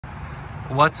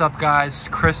What's up, guys?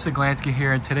 Chris Zaglansky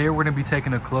here, and today we're going to be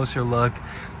taking a closer look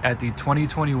at the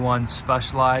 2021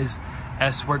 Specialized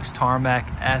S-WORKS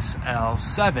Tarmac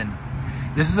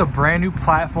SL7. This is a brand new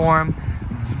platform,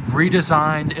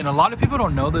 redesigned, and a lot of people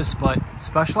don't know this, but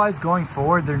Specialized going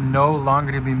forward, they're no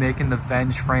longer going to be making the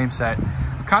Venge frame set.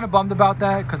 I'm kind of bummed about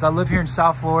that because I live here in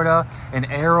South Florida, and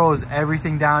aero is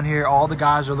everything down here. All the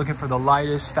guys are looking for the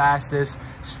lightest, fastest,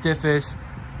 stiffest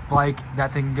bike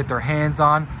that they can get their hands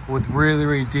on, with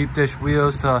really deep dish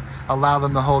wheels to allow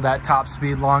them to hold that top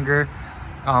speed longer,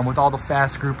 with all the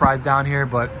fast group rides down here.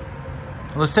 But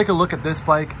let's take a look at this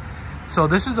bike. So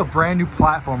this is a brand new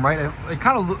platform, right? It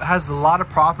kind of has a lot of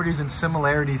properties and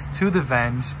similarities to the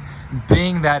Venge,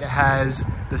 being that it has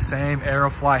the same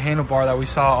Aerofly handlebar that we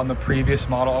saw on the previous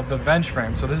model of the Venge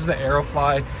frame. So this is the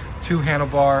Aerofly 2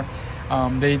 handlebar.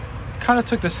 They kind of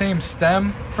took the same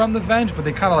stem from the Venge, but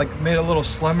they kind of like made it a little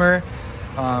slimmer,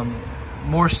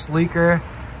 more sleeker,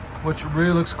 which really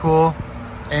looks cool.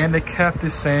 And they kept the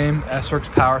same S-WORKS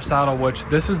power saddle, which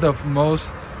this is the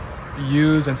most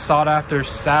used and sought after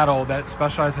saddle that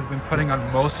Specialized has been putting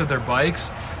on most of their bikes.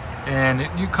 And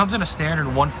it comes in a standard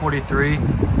 143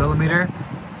 millimeter.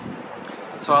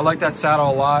 So I like that saddle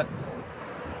a lot.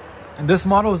 And this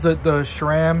model is the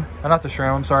SRAM, not the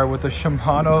SRAM, I'm sorry, with the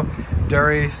Shimano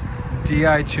Dura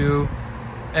Di2.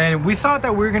 And we thought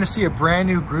that we were going to see a brand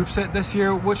new group set this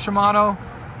year with Shimano.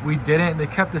 We didn't. They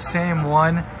kept the same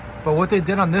one. But what they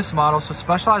did on this model, so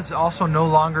Specialized is also no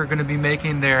longer going to be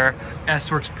making their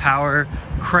S-WORKS power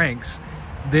cranks.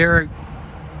 They're,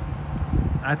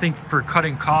 I think, for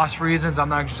cutting cost reasons, I'm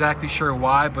not exactly sure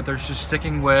why, but they're just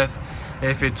sticking with,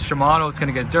 if it's Shimano, it's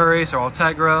going to get Dura or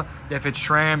Ultegra. If it's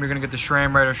SRAM, you're going to get the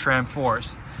SRAM Red or SRAM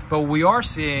Force. But we are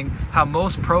seeing how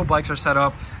most pro bikes are set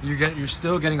up. You're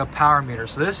still getting a power meter.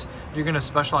 So this, you're getting a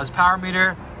Specialized power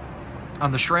meter.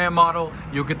 On the SRAM model,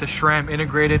 you'll get the SRAM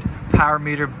integrated power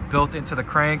meter built into the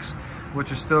cranks,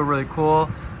 which is still really cool.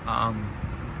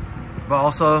 But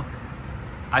also,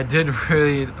 I did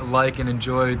really like and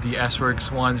enjoy the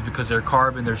S-WORKS ones because they're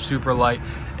carbon, they're super light,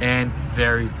 and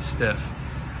very stiff.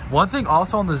 One thing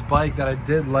also on this bike that I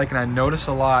did like, and I noticed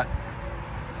a lot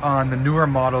on the newer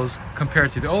models compared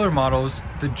to the older models,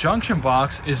 the junction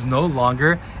box is no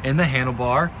longer in the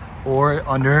handlebar or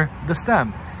under the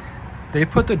stem. They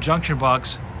put the junction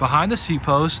box behind the seat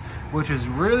post, which is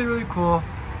really cool.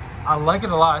 I like it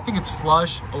a lot. I think it's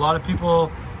flush. A lot of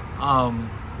people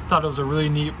thought it was a really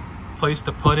neat place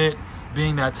to put it,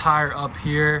 being that it's higher up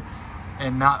here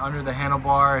and not under the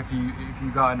handlebar. If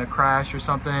you got in a crash or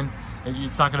something,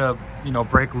 it's not gonna, you know,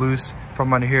 break loose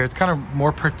from under here. It's kind of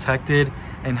more protected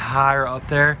and higher up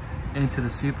there into the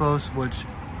seat post, which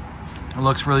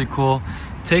looks really cool.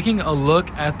 Taking a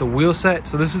look at the wheel set,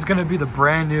 so this is going to be the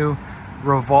brand new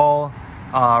Revol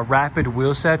Rapid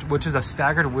wheel set, which is a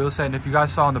staggered wheel set. And if you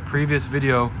guys saw in the previous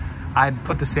video, I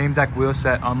put the same exact wheel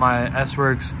set on my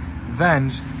S-WORKS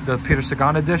Venge, the Peter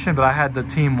Sagan edition, but I had the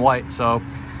team white. So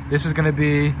this is going to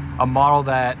be a model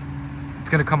that it's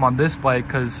going to come on this bike,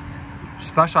 because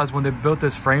Specialized, when they built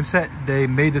this frame set, they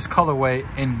made this colorway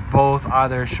in both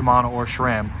either Shimano or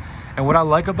SRAM. And what I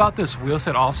like about this wheel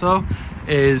set also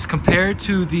is, compared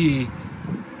to the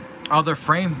other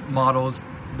frame models,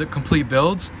 the complete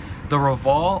builds, the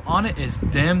Revol on it is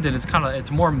dimmed, and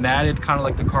it's more matted, kind of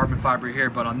like the carbon fiber here.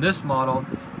 But on this model,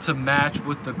 to match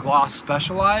with the gloss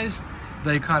Specialized,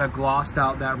 they kind of glossed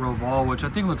out that Revol, which I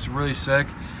think looks really sick.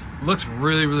 Looks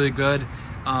really good.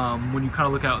 When you kind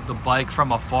of look at the bike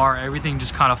from afar, everything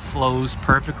just kind of flows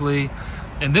perfectly.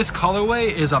 And this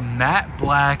colorway is a Matte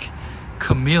Black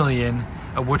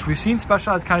Chamaeleon, which we've seen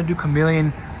Specialized kind of do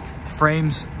chameleon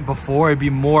frames before. It'd be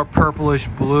more purplish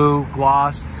blue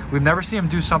gloss. We've never seen them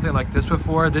do something like this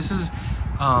before. This is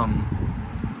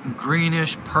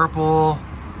greenish purple,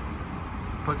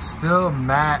 but still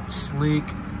matte, sleek,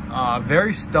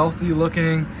 very stealthy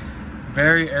looking,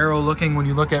 very aero looking when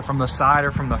you look at it from the side or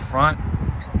from the front.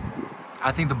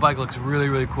 I think the bike looks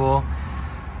really cool.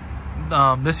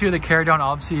 This year they carried on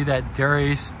obviously that Dura,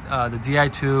 the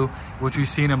Di2, which we've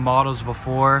seen in models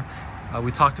before.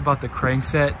 We talked about the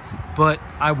crankset, but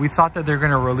we thought that they're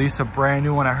going to release a brand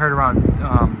new one. I heard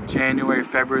around January,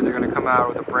 February, they're going to come out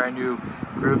with a brand new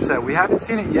group set. We haven't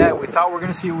seen it yet. We thought we were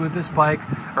going to see it with this bike,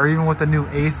 or even with the new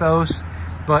Athos.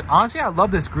 But honestly, I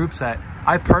love this group set.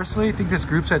 I personally think this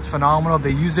group set's phenomenal. They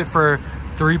used it for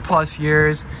 3+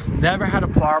 years. Never had a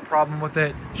power problem with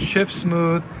it. Shifts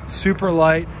smooth, super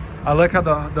light. I like how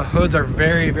the hoods are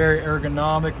very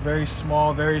ergonomic, very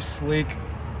small, very sleek.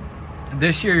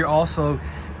 This year, you're also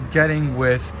getting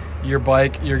with your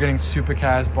bike, you're getting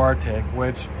Supercast bar take,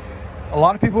 which a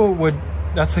lot of people would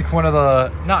that's like one of the,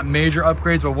 not major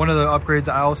upgrades, but one of the upgrades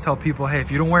I always tell people, hey,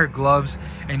 if you don't wear gloves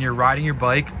and you're riding your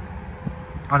bike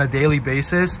on a daily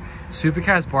basis,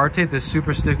 Supercast bar tape, this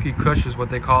super sticky cush is what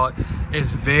they call it,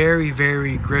 is very,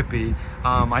 very grippy.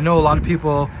 I know a lot of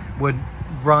people would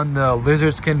run the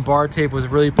lizard skin bar tape, was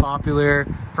really popular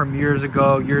from years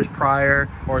ago, years prior,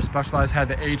 or Specialized had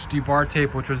the HD bar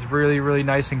tape, which was really, really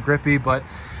nice and grippy. But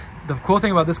the cool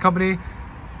thing about this company,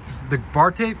 the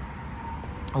bar tape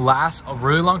lasts a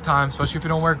really long time, especially if you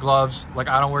don't wear gloves. Like,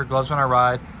 I don't wear gloves when I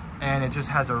ride, and it just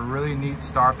has a really neat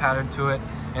star pattern to it.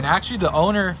 And actually the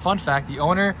owner, fun fact, the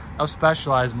owner of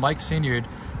Specialized, Mike Senior,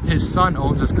 his son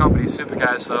owns this company,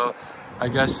 Supercast. So I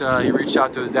guess he reached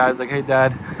out to his dad. He's like, hey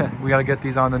dad, we got to get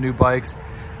these on the new bikes.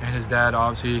 And his dad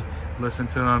obviously listened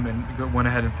to him and went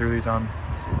ahead and threw these on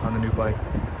the new bike.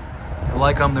 I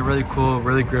like them. They're really cool,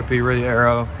 really grippy, really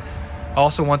aero.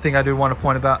 Also, one thing I do want to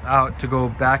point out to go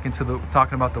back into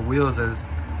talking about the wheels is,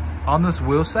 on this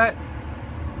wheel set,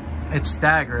 it's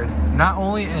staggered, not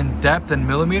only in depth and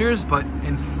millimeters, but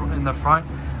in the front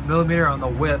millimeter on the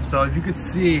width. So if you could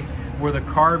see where the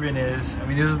carbon is, I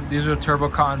mean, these are turbo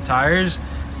cotton tires,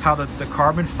 how the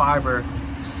carbon fiber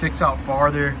sticks out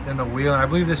farther than the wheel. And I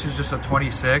believe this is just a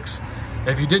 26.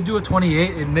 If you did do a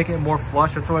 28, it'd make it more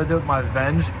flush. That's what I did with my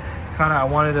Venge. I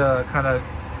wanted to kind of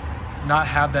not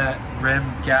have that rim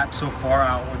gap so far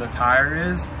out where the tire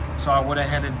is. So I went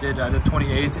ahead and did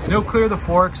 28s, and it'll clear the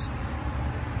forks.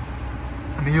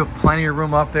 I mean, you have plenty of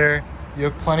room up there. You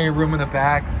have plenty of room in the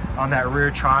back on that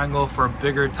rear triangle for a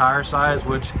bigger tire size,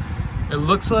 which it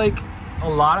looks like a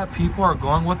lot of people are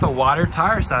going with a wider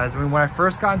tire size. I mean, when I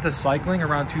first got into cycling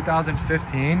around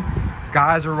 2015,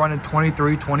 guys were running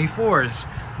 23, 24s.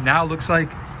 Now it looks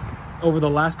like over the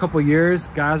last couple of years,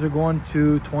 guys are going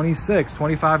to 26,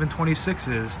 25 and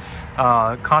 26s.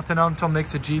 Continental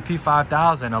makes a GP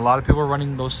 5000. A lot of people are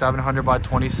running those 700 by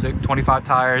 25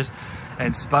 tires.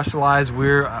 And Specialized,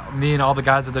 me and all the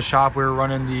guys at the shop, we were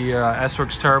running the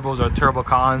S-WORKS turbos or turbo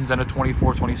cons and a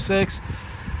 24, 26.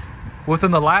 Within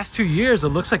the last 2 years, it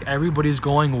looks like everybody's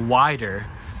going wider.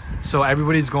 So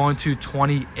everybody's going to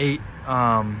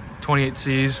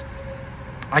 28Cs.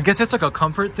 I guess it's like a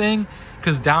comfort thing,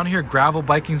 because down here, gravel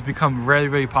biking's become very,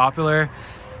 very popular.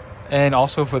 And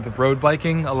also for the road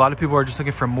biking, a lot of people are just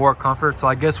looking for more comfort. So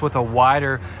I guess with a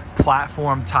wider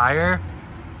platform tire,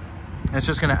 it's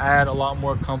just going to add a lot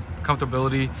more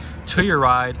comfortability to your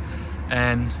ride,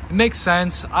 and it makes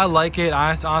sense. I like it.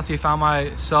 I honestly found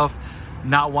myself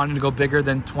not wanting to go bigger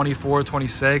than 24,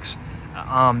 26.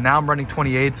 Now I'm running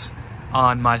 28s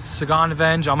on my Sagan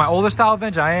Venge. On my older style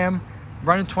Venge, I am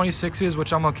running 26s,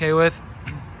 which I'm okay with.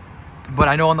 But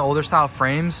I know on the older style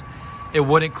frames, it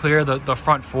wouldn't clear the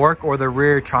front fork or the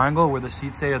rear triangle where the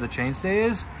seat stay or the chain stay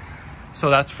is. So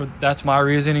that's my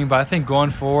reasoning. But I think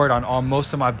going forward on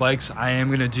most of my bikes, I am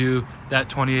going to do that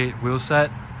 28 wheel set.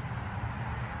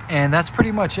 And that's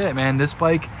pretty much it, man. This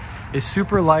bike is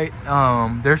super light.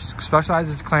 There's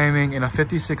Specialized is claiming in a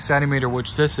 56 centimeter,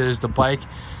 which this is, the bike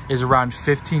is around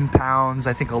 15 pounds,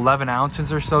 I think 11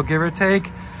 ounces or so, give or take,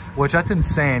 which that's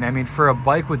insane. I mean, for a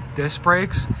bike with disc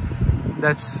brakes,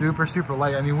 that's super, super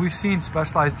light. I mean, we've seen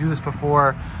Specialized do this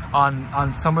before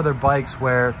on some of their bikes,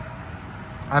 where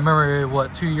I remember,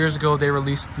 2 years ago, they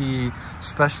released the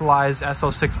Specialized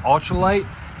SL6 Ultralight,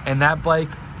 and that bike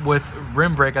with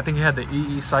rim brake, I think it had the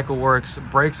EE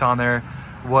CycleWorks brakes on there,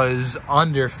 was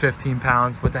under 15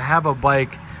 pounds. But to have a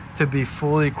bike to be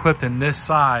fully equipped in this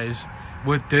size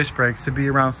with disc brakes to be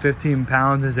around 15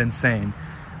 pounds is insane.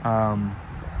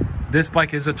 This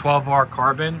bike is a 12R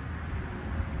carbon.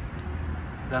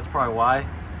 That's probably why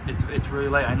it's really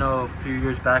light. I know a few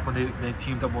years back when they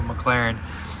teamed up with McLaren,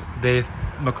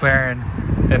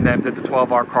 McLaren and then did the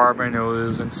 12R carbon. It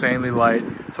was insanely light.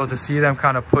 So to see them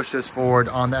kind of push this forward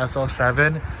on the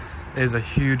SL7 is a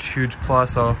huge, huge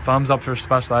plus. So thumbs up for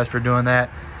Specialized for doing that.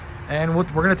 And we're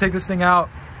going to take this thing out.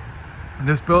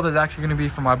 This build is actually going to be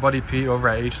for my buddy Pete over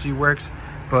at S-WORKS,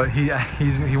 but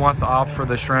he wants to opt for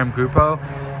the SRAM Grupo.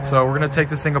 So we're going to take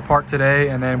this thing apart today,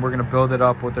 and then we're going to build it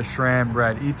up with the SRAM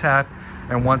Red ETAP.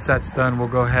 And once that's done, we'll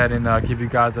go ahead and give you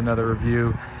guys another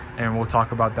review, and we'll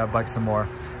talk about that bike some more.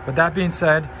 But that being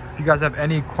said, if you guys have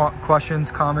any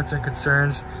questions, comments, and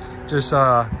concerns, just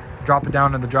drop it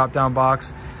down in the drop down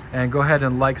box, and go ahead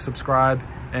and like, subscribe,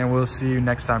 and we'll see you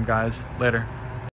next time, guys. Later.